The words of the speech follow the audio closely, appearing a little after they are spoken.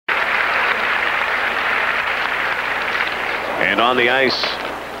And on the ice,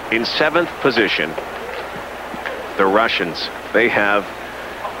 in 7th position, the Russians. They have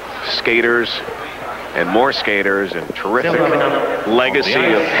skaters and more skaters and terrific legacy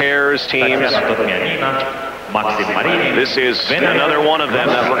of pairs teams. Maksim, Marinin. This is another one of them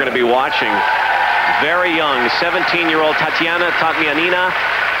that we're going to be watching. Very young, 17-year-old Tatiana Totmianina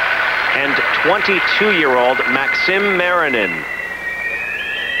and 22-year-old Maksim Marinin.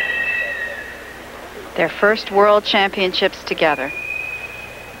 Their first World Championships together.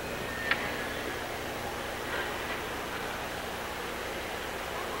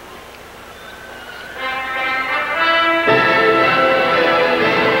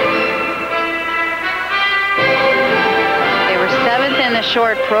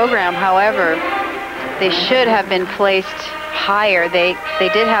 Short program, however, they should have been placed higher. They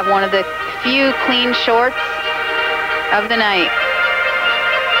did have one of the few clean shorts of the night.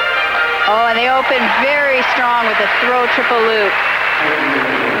 Oh, and they opened very strong with a throw triple loop.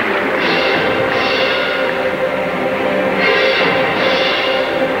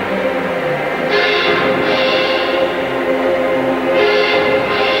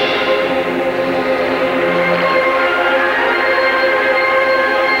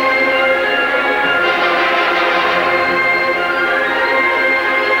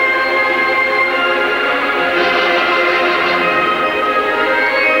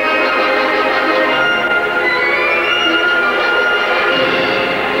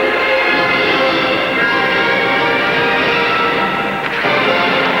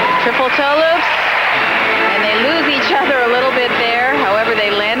 Toe loops, and they lose each other a little bit there. However, they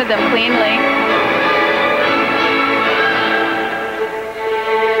landed them cleanly.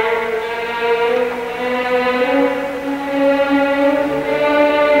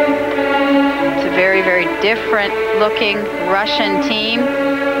 It's a very, very different looking Russian team.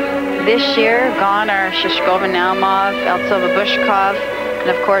 This year, gone are Shishkova, Naumov, Eltsova, Bushkov, and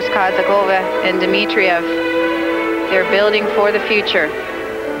of course Kazakova and Dmitriev. They're building for the future.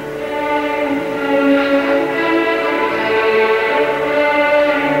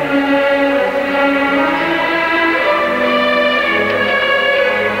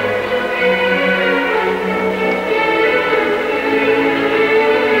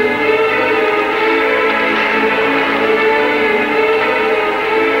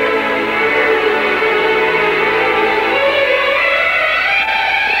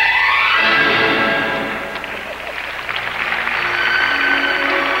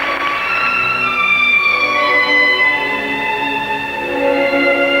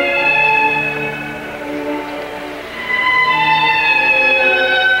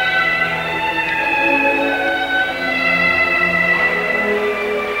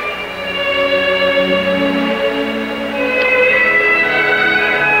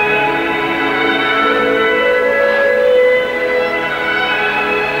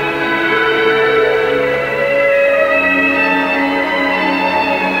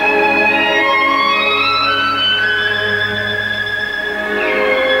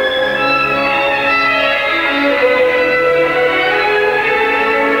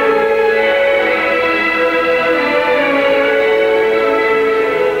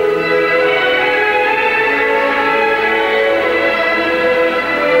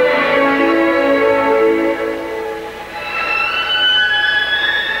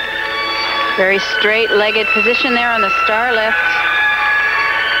 Very straight-legged position there on the star lift.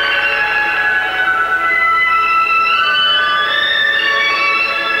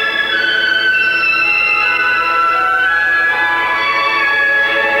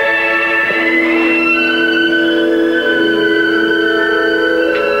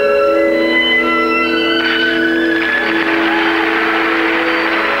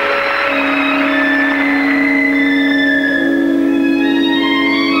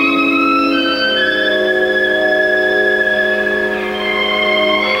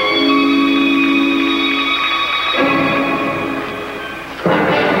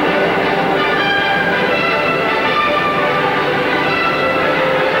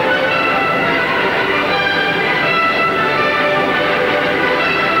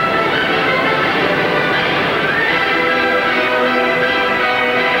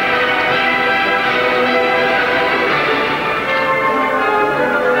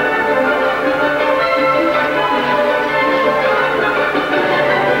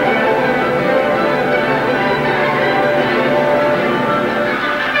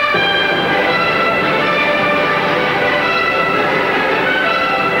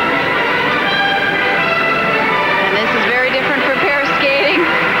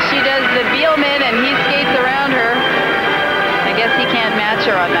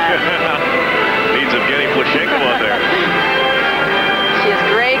 Needs of getting Plashenko out there. She has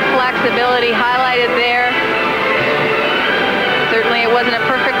great flexibility highlighted there. Certainly it wasn't a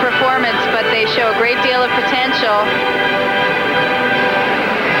perfect performance, but they show a great deal of potential.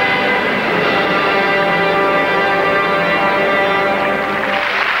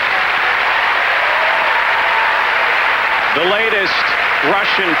 The latest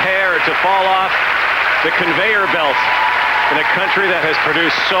Russian pair to fall off the conveyor belt in a country that has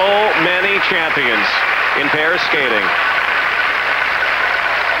produced so many champions in pair skating.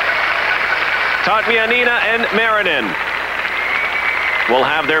 Totmianina and Marinin will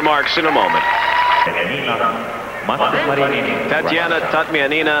have their marks in a moment. Tatiana,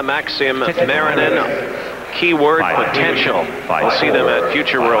 Totmianina, Maksim, Marinin. Key word, potential. We'll see them at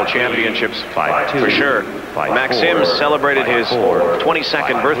future World Championships for sure. Maksim celebrated his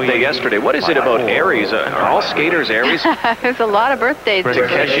 22nd birthday yesterday. What is it about Aries? Are all skaters Aries? There's a lot of birthdays.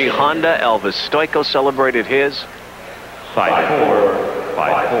 Takeshi Honda, Elvis Stoico celebrated his. 5-4,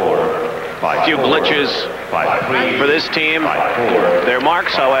 5-4. A few glitches for this team. Their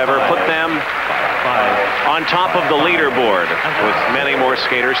marks, however, put them on top of the leaderboard with many more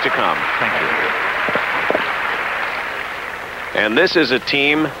skaters to come. Thank you. And this is a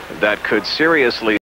team that could seriously